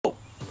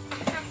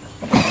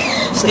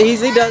It's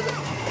easy, does it?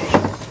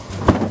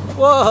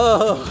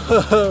 Whoa!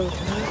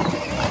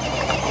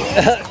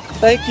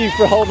 Thank you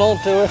for holding on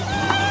to it.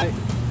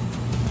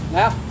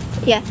 Now?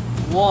 Yeah.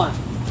 1,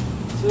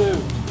 2,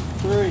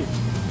 3,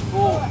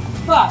 4,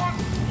 5.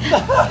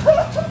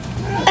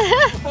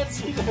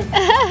 What's she doing?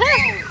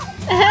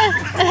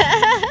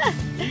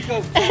 You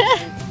go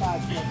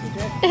 5 steps,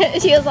 okay?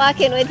 She was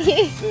walking with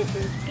you. 2,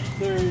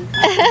 3.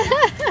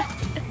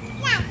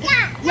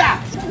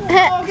 Yeah!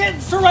 Oh, getting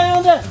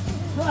surrounded!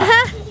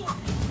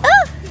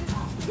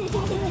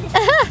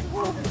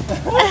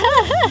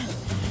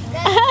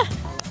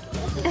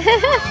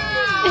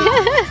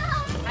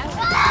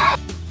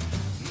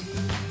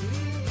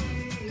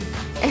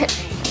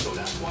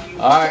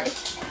 Alright.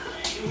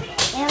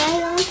 Am I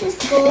going to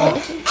school?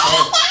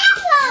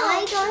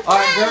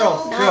 Alright,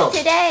 girls. Not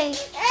today.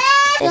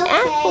 An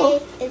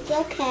apple. It's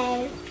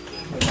okay.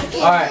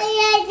 Alright.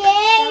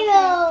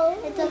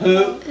 It's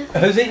okay.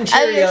 Who's eating Cheerios? Oh,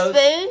 your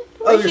spoon?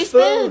 Oh, Where's your your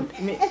spoon?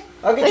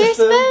 I'll get Where's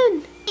your your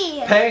spoon. spoon?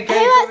 Pancakes Who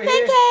wants over here.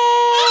 pancakes?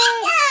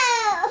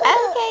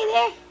 Okay,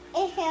 there.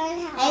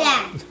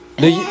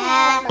 Do you?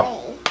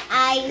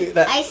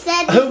 I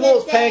said Who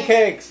wants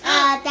pancakes?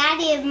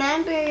 Daddy,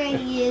 remember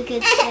you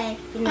could say,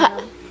 you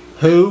know.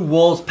 Who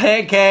wants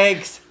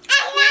pancakes?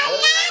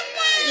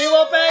 You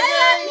want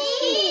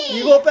pancakes?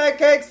 You want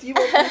pancakes? You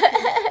want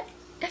pancakes?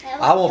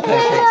 I want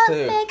pancakes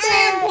too.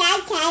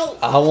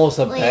 I want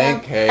some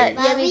pancakes.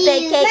 Yummy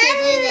pancakes.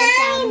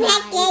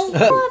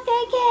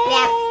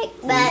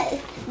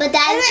 But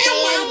that's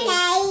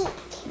crazy.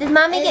 Does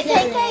mommy get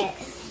pancakes?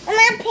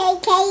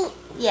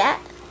 Yeah.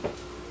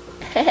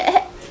 I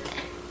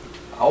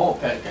want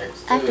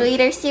pancakes too. After we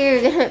eat our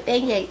cereal, we're gonna have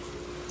pancakes.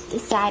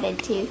 Decided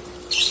to.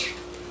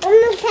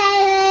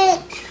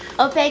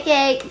 Oh,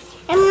 pancakes.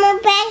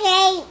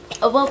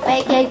 Oh, well,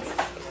 pancakes.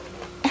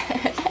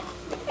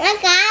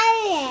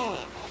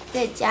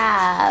 Good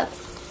job.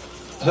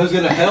 Who's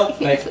gonna help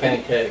make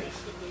pancakes?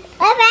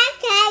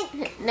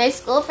 No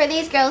school for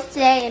these girls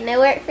today and no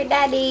work for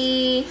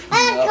Daddy.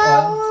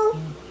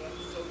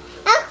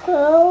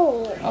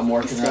 I'm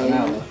working right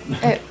now.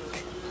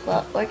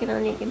 Well, working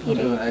on your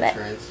computer. I'm doing but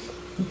X-rays.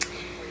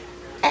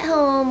 at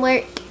home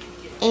work.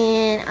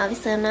 And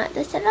obviously I'm not at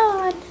the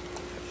salon.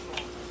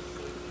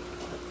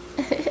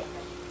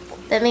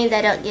 That means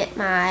I don't get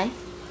my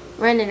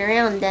running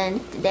around done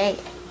today.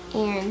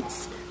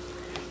 Errands.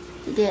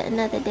 To do it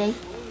another day.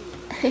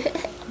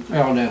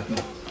 Oh no.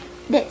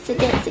 That's it,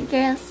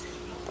 girls.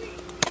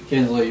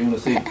 Kinsley, you want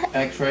to see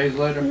X-rays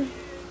later?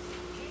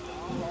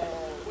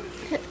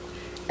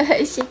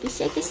 Shake it,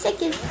 shake it,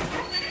 shake it.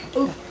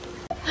 Ooh.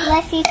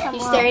 Let's see some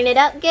You more. stirring it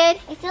up good?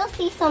 I still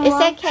see some It's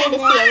more. okay to see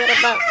a little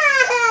bump.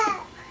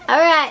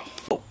 Alright.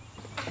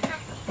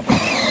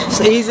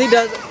 It's easy,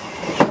 does it?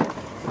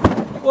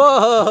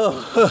 Whoa!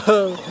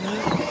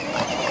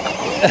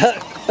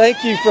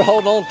 Thank you for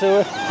holding on to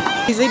it.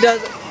 Easy,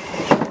 does it?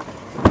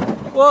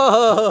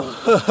 Whoa!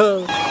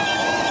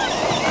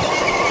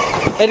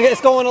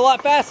 It's going a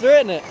lot faster,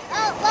 isn't it?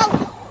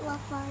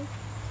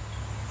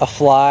 A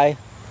fly?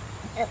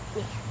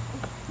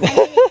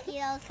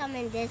 He's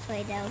coming this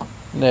way though.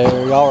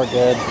 No, y'all are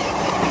good.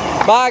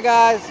 Bye,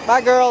 guys.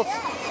 Bye, girls.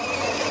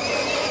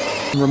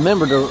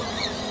 Remember to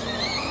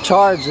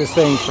charge this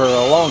thing for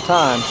a long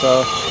time,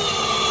 so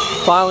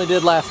finally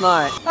did last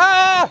night.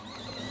 Ah!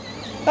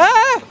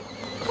 Ah!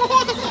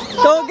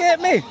 Don't get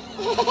me!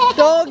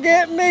 Don't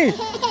get me!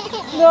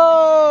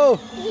 No!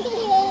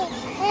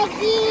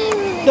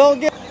 Don't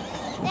get. Did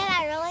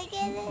I really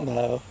get it?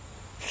 No.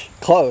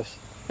 Close.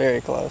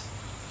 Very close.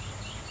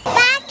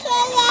 Back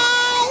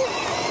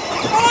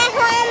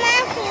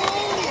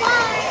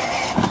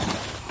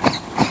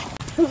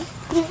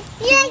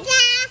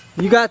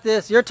You got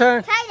this. Your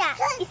turn. Try that.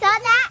 You saw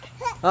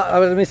that?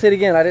 Let me see it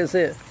again. I didn't see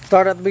it.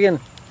 Start at the beginning.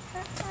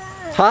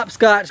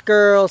 Hopscotch,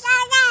 girls.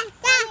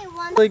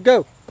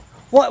 Go.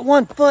 What?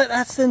 1 foot?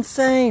 That's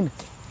insane.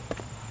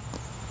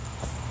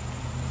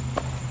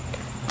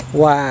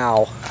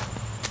 Wow.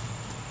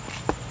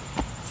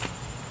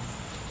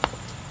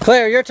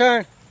 Claire, your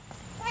turn.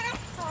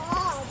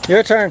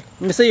 Your turn.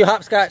 Let me see you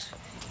hopscotch.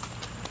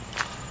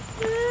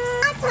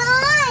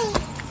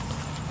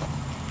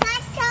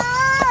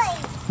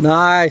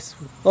 Nice.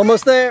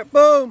 Almost there.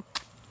 Boom.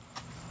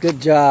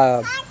 Good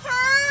job.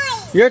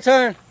 Your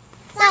turn.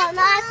 No, I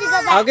have to go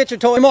back. I'll get your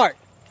toy. Mark.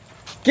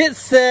 Get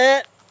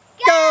set.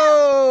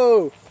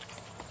 Go.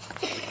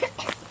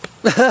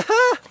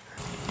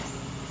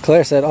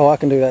 Claire said, oh, I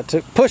can do that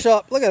too. Push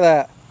up. Look at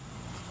that.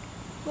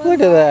 Look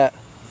at that.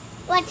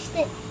 Watch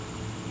this.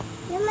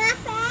 You're my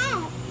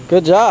friend.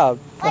 Good job.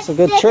 That's a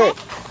good trick.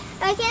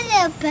 I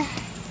can do it.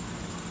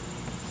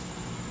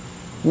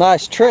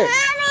 Nice trick.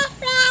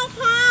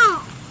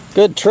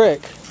 Good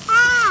trick.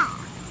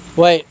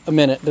 Wait a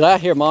minute. Did I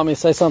hear Mommy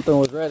say something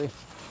was ready?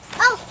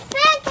 Oh,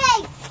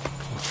 pancakes!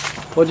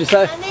 What'd you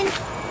say? I'm in.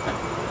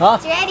 Huh?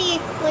 It's ready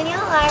when y'all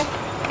are.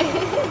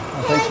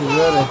 I think she's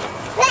ready.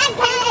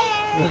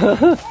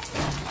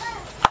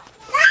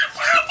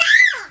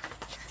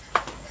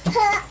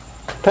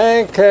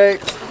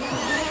 Pancakes! Pancakes.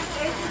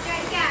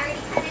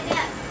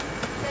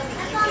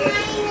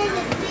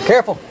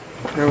 Careful.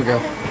 Here we go.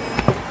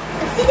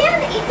 Sit down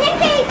and eat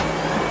pancakes.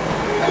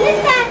 On this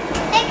side,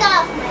 take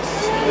off my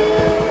shoes.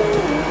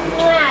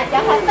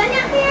 Y'all have fun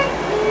out here?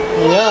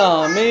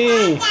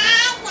 Yummy.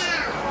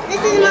 This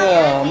is my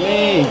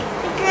Yummy.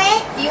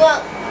 grits. Do you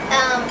want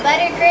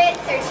butter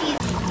grits or cheese?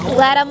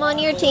 Glad I'm on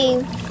your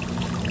team.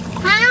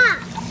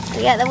 Huh?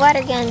 We got the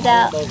water guns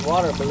out. Those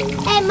water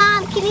balloons. Hey,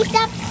 Mom, can you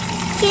stop?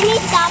 Can you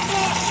stop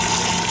it?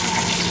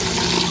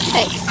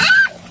 Hey. Ah!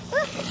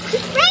 You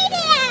sprayed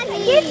it at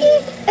me.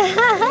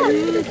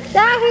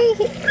 Sorry.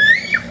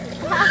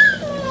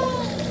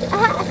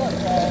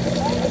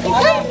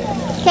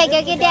 Okay, go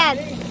get Dad.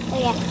 Oh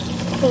yeah.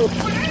 Food.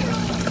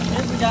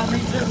 This got me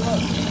too.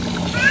 Look.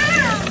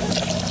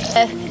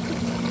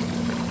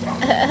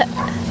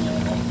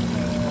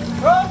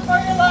 Run for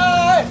your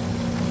life!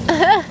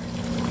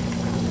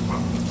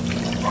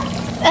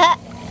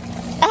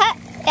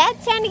 Dad's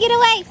trying to get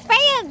away.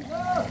 Spray him.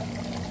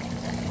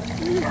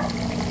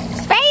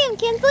 Spray him,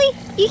 Kinsley.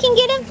 You can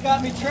get him. It's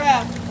got me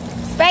trapped.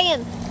 Spray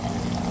him.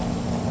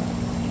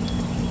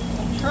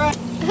 I'm trapped.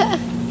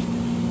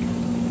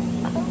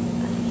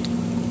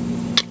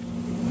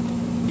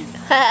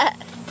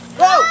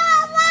 Whoa!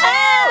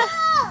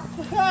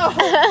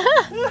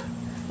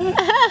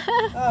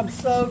 I'm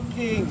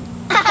soaking.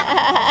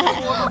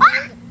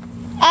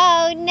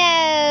 Oh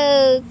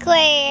no,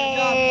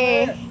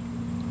 Claire.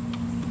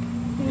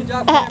 Good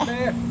job,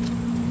 Claire.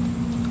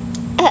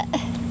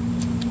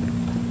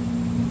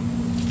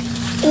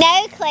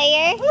 No,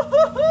 Claire.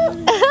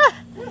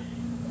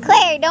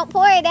 Claire, don't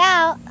pour it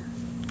out.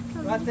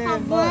 Right there in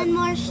Have the mud. one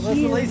more Let's at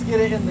shoe. least get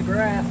it in the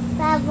grass.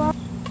 Whoa!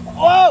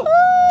 Whoa!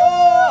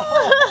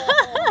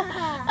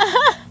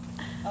 Oh!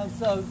 I'm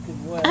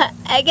soaking wet.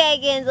 Okay,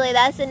 Kinsley,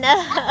 that's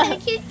enough. I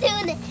keep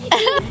doing it.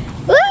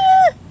 Woo!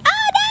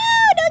 Oh no!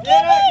 Don't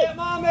get me! Get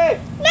mommy!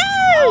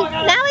 No!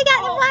 Now we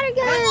got the water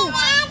gun.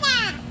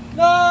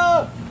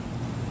 No!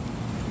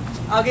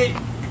 I'll get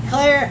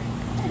Claire.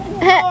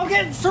 Oh, I'm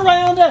getting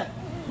surrounded.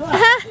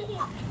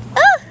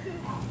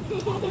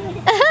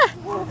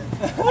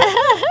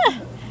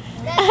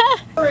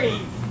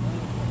 Freeze.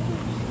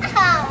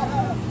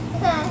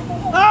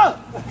 Oh!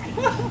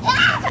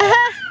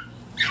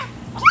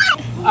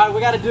 Alright, we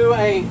got to do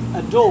a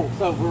duel.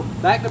 So we're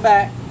back to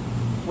back.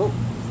 Oh.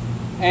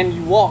 And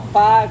you walk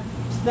 5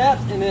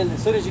 steps, and then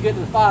as soon as you get to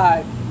the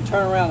 5, you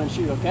turn around and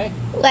shoot, okay?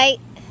 Wait.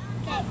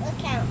 Okay, let's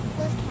count.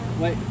 Let's count.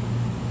 Wait.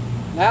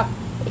 Now?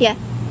 Yeah.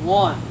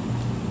 1,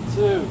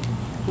 2,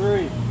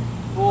 3,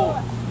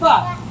 4,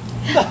 5.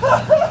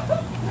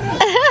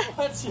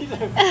 What'd she do?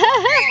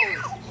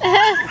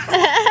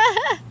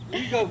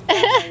 You go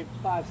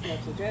 5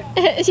 steps, okay?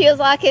 She was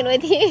walking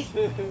with you.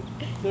 2,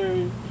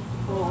 3,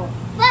 4,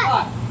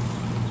 5.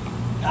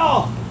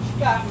 Oh, she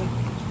got me.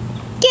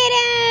 Get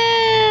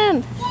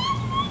him!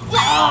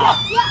 Ah!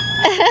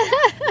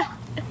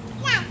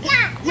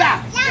 Yeah.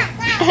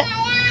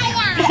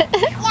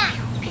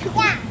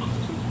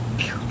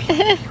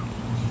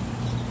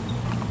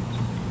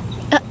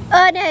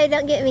 Oh no,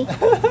 don't get me.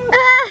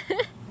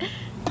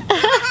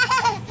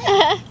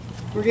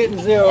 We're getting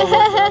 0 over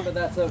there, but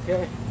that's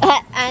okay.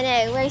 I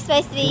know, we're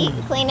supposed to be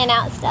cleaning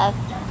out stuff.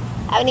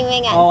 I haven't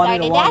even gotten Oh, I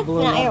need a started. water Dad's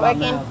balloon not here out my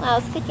working mouth. while I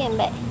was cooking,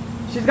 but...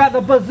 She's got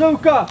the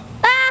bazooka!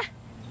 Ah!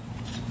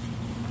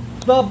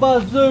 The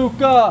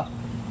bazooka!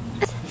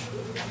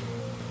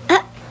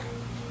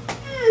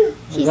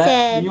 She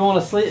said... You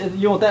want to sleep?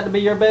 You want that to be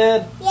your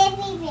bed? Give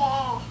me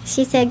that.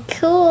 She said,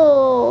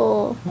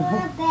 cool.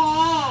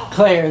 Bad.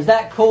 Claire, is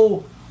that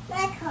cool?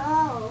 That's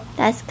cool.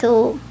 That's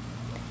cool.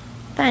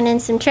 Finding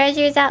some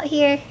treasures out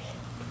here.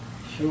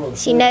 Sure.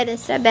 She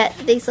noticed, I bet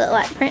these look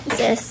like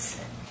princess.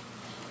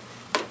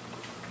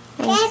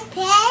 That's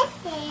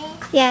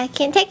perfect. Yeah,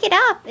 can't take it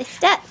off. It's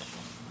stuck.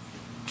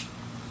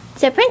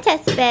 It's a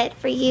princess bed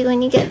for you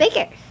when you get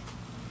bigger.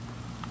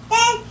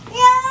 That's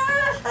so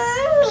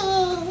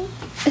funny.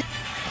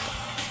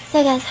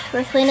 So guys,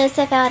 we're cleaning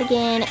stuff out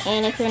again,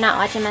 and if you're not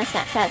watching my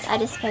Snapchats, I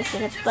just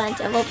posted a bunch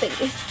of old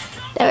pictures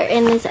that were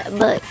in this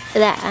book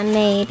that I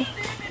made.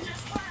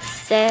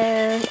 So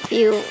if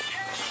you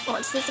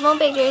want to see some old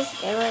pictures,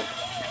 go look.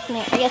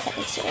 I guess I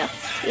can show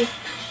you.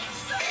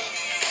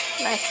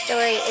 My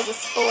story is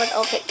just full of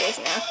old pictures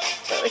now,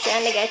 but we're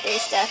trying to go through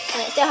stuff,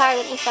 and it's so hard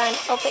when you find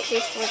old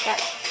pictures to look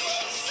at.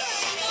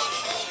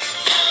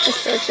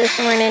 This was this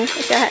morning,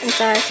 if y'all hadn't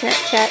saw our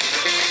Snapchat.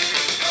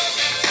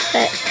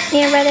 But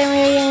me and brother when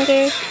we were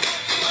younger.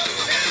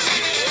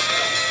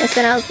 This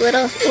when I was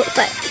little. Looks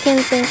like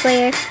Kinsley and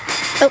Claire.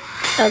 Oh,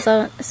 that was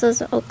all. This was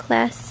an old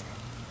class.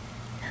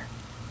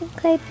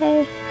 Clay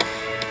Pay.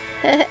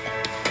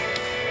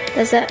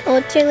 There's an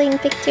old cheerleading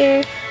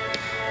picture.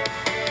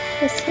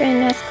 This we're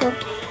in high school.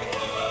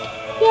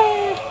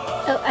 Yay!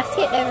 Oh, I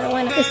skipped over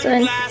one. This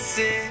one.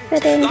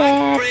 Brother and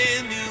Dad.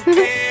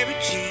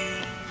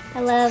 I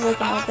love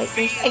looking at old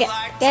pictures. Okay,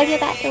 gotta get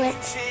back to work.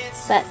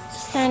 But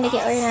just trying to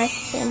get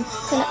organized and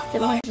clean up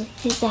some more.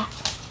 Who's that?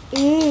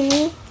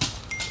 Does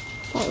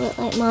that look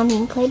like Mommy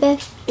and Clay-Bo?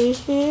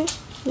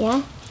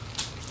 Yeah?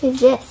 Who's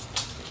this?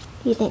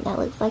 Do you think that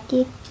looks like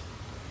you?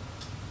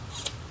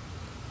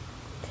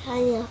 I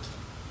know.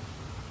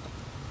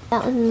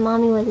 That was when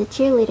Mommy was a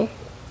cheerleader.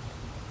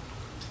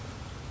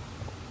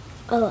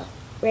 Oh,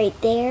 right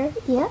there?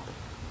 Yep.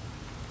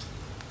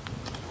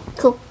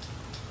 Cool.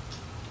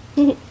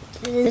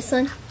 This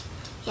one?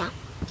 Yeah.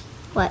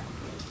 What?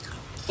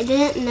 I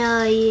didn't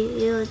know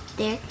you were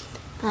there,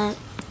 but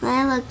when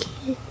I look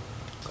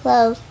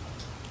close,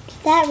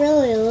 that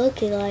really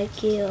looking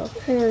like you.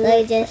 Really? So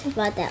I just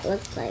thought that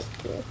looked like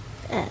you.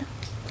 Oh,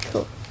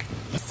 cool.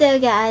 So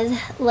guys,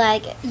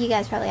 like, you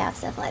guys probably have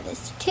stuff like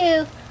this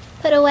too,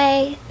 put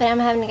away, but I'm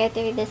having to go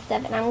through this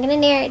stuff, and I'm going to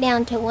narrow it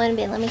down to one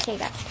bin. Let me show you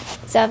guys.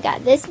 So I've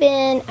got this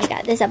bin, I've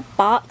got this a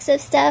box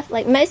of stuff,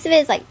 like most of it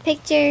is like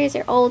pictures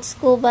or old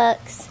school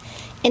books,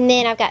 and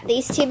then I've got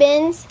these two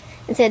bins,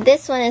 and so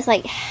this one is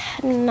like,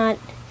 not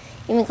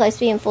even close to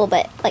being full,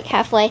 but like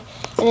halfway,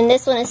 and then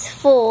this one is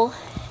full,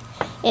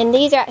 and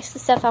these are actually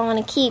stuff I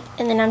want to keep,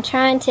 and then I'm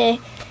trying to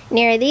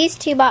narrow these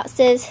two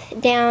boxes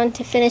down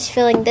to finish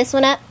filling this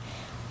one up,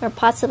 or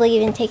possibly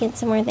even taking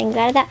some more things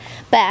out of that.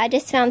 But I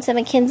just found some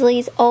of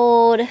Kinsley's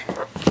old,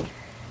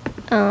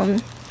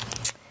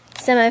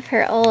 some of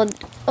her old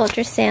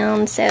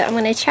ultrasound, so I'm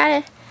going to try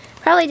to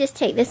probably just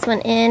take this one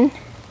in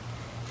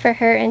for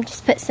her and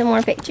just put some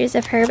more pictures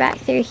of her back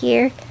through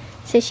here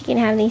so she can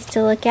have these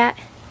to look at,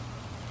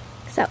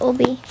 because that will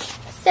be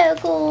so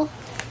cool.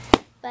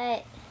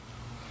 But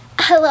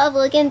I love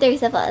looking through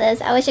stuff like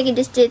this. I wish I could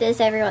just do this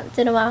every once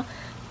in a while,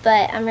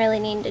 but I'm really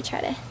needing to try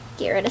to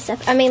get rid of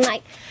stuff. I mean,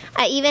 like,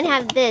 I even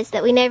have this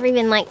that we never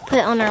even like put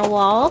on our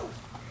wall,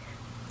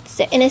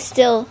 so, and it's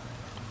still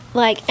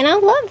like, and I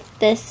love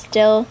this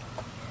still,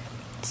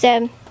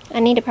 so I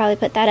need to probably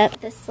put that up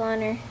this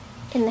salon or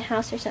in the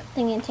house or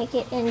something and take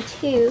it in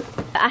too.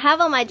 I have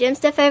all my gym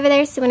stuff over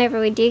there, so whenever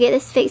we do get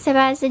this fixed up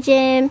as a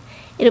gym,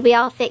 it'll be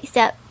all fixed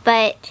up,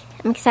 but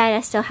I'm excited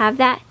I still have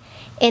that.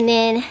 And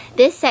then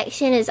this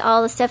section is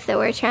all the stuff that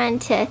we're trying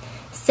to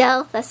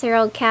sell. That's our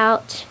old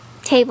couch,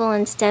 table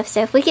and stuff.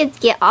 So if we could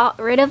get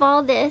rid of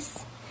all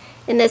this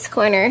in this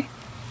corner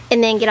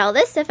and then get all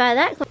this stuff out of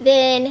that corner,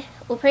 then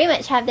we'll pretty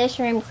much have this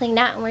room cleaned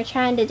out. And we're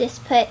trying to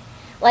just put,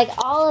 like,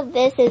 all of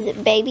this is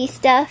baby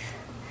stuff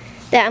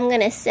that I'm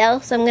going to sell.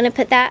 So I'm going to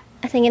put that,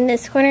 I think, in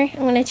this corner.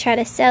 I'm going to try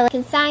to sell it.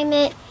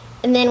 Consignment.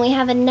 And then we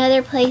have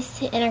another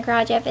place in our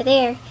garage over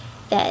there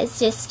that is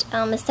just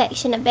a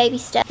section of baby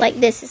stuff. Like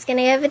this is going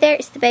to go over there.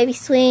 It's the baby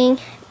swing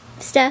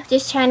stuff.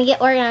 Just trying to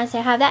get organized. So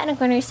I have that in a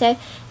corner. So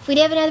if we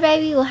do have another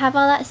baby, we'll have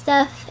all that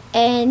stuff.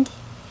 And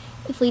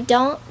if we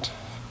don't,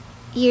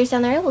 years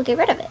down the road, we'll get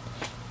rid of it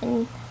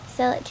and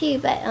sell it too.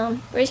 But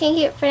we're just going to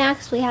keep it for now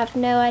because we have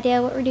no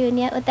idea what we're doing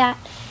yet with that.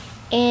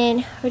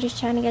 And we're just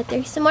trying to go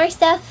through some more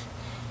stuff.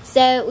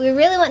 So we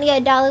really want to go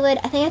to Dollywood.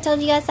 I think I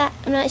told you guys that.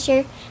 I'm not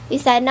sure. We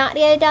decided not to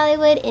go to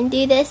Dollywood and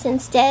do this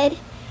instead.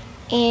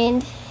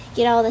 And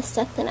get all this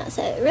stuff cleaned out.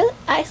 So it really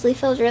actually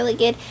feels really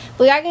good.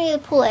 We are going to do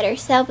the pool later,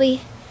 so that'll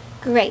be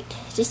great.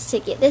 Just to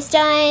get this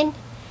done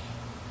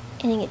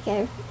and then get to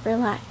go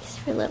relax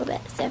for a little bit.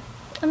 So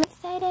I'm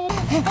excited.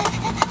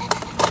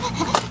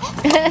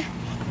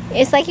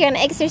 It's like you're on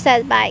an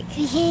exercise bike.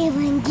 You can't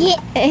even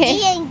get,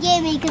 you can't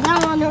get me because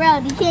I'm on the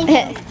road. You can't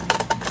get me.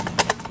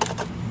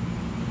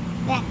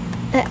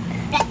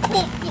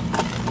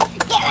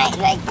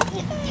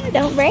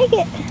 Don't break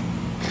it.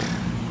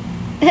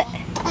 I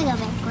go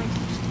backwards.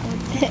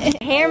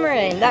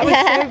 Hammering. That was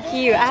so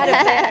cute. I had a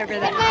fan over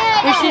that.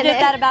 When she did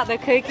that about the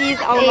cookies,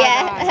 oh my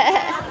gosh.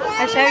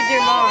 I showed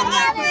your mom.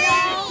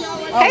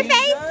 Her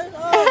face.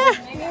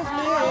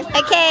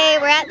 Okay,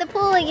 we're at the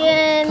pool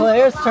again.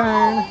 Claire's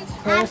turn.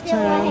 Claire's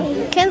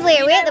turn. Kinsley,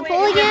 are we at the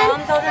pool again?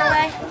 Mom's on her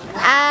way?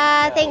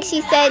 I think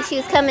she said she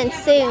was coming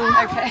soon.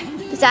 Okay.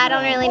 So I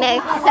don't really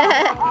know.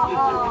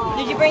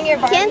 Did you bring your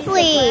Barbie?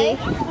 Kinsley,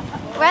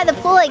 we're at the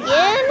pool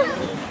again?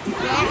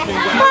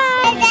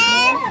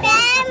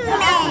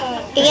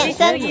 You get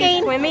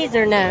sunscreen? Swimmies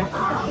or no?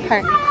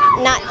 Her.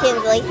 Not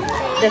Kinsley.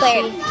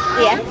 Claire.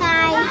 Yeah.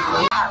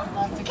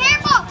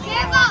 Careful,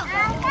 careful.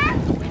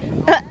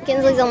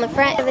 Kinsley's on the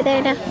front over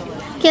there now.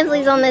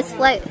 Kinsley's on this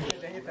float.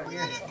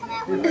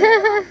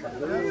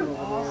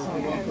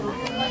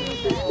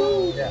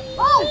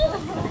 Oh,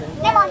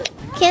 never mind.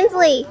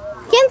 Kinsley.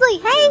 Kinsley,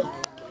 hey.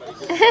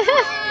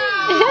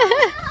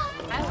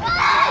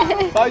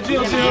 Bye,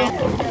 Jill. Hey.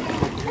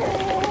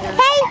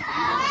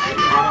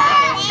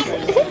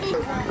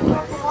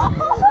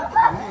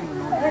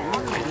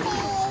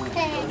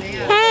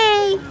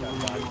 Hey.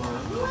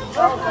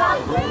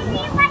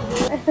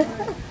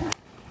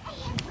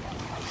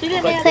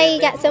 Clay,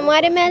 you got some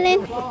watermelon?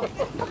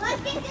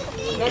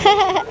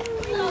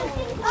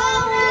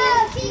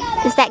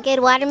 Is that good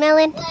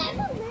watermelon?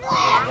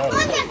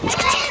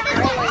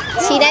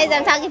 She knows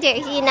I'm talking to her.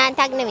 She's not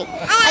talking to me. Okay.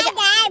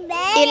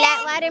 You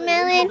like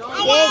watermelon? Good.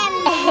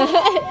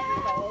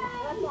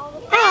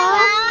 Oh.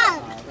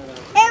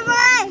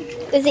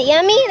 Is it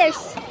yummy?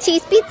 There's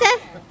cheese pizza?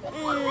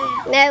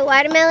 No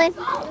watermelon?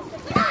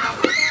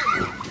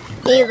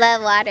 You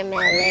love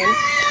watermelon.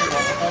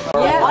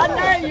 Yeah, I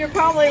know, you're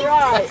probably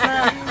right.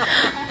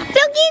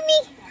 Don't get me!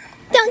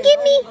 Don't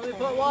get me! Let me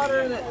put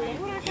water in it.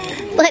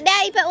 Let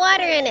Daddy put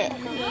water in it.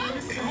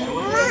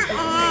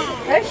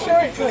 Those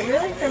shorts look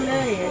really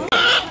familiar.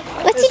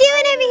 What you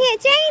doing over here?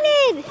 It's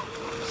raining.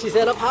 She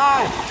said up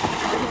high.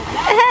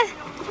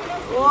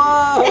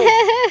 Whoa.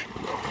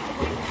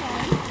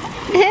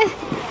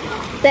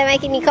 Is that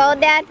making you cold,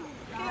 Dad?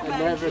 It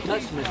never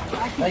touched me.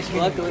 Thanks,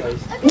 luckily.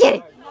 Get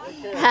it.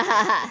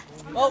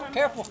 Oh,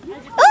 careful.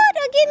 Oh,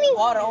 don't get me.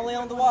 Water, only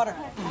on the water.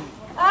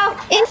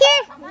 In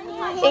here?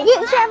 You're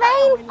getting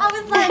Charmaine? I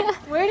was like,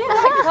 where did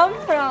that come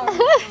from?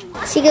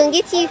 She gonna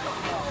get you.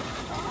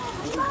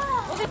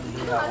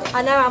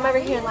 I know, I'm over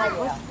here like,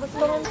 what's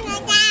going on?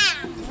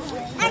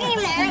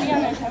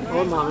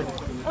 Oh, Mommy.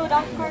 Oh,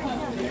 Dr. Carter.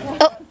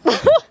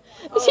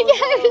 Oh, she got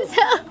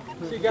herself.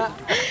 She got.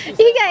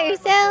 You got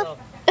yourself.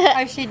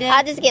 Oh, she did?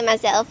 I'll just get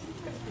myself.